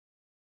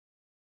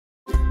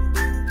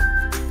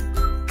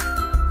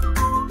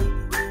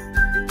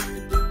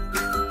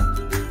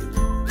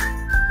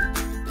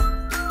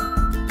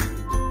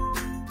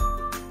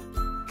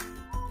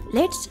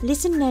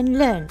listen and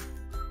learn.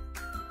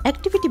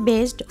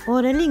 Activity-based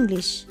oral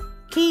English.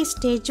 Key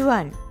Stage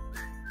 1.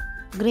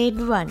 Grade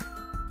 1.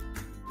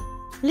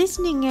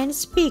 Listening and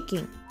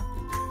speaking.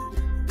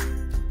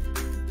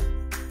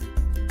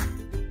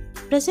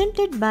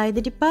 Presented by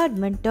the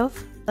Department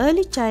of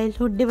Early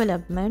Childhood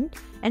Development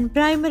and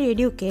Primary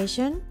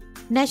Education,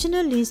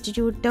 National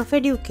Institute of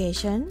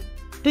Education,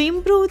 to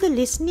improve the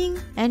listening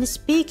and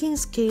speaking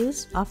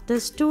skills of the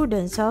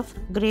students of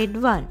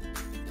Grade 1.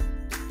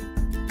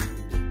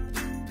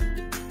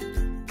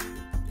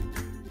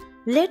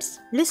 Let's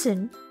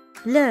listen,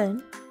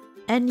 learn,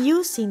 and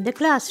use in the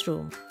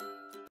classroom.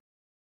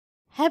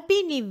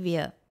 Happy New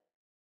Year!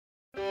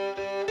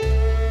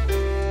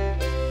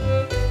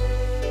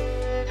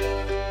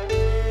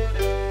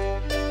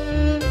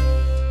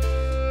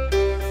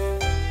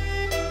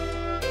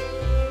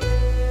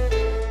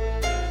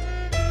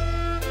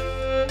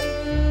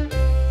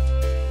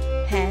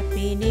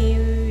 Happy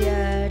New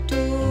Year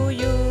to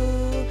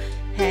you.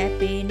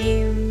 Happy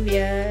New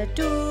Year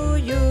to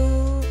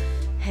you.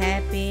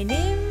 Happy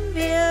New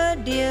Year,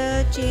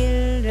 dear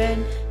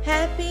children.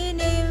 Happy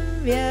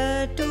New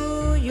Year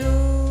to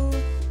you.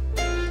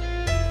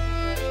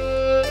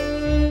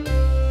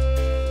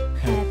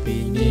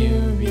 Happy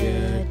New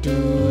Year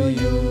to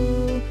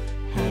you.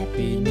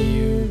 Happy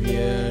New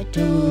Year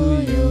to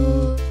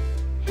you.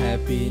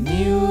 Happy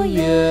New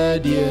Year,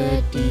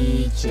 dear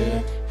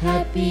teacher.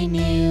 Happy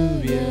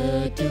New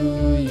Year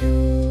to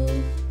you.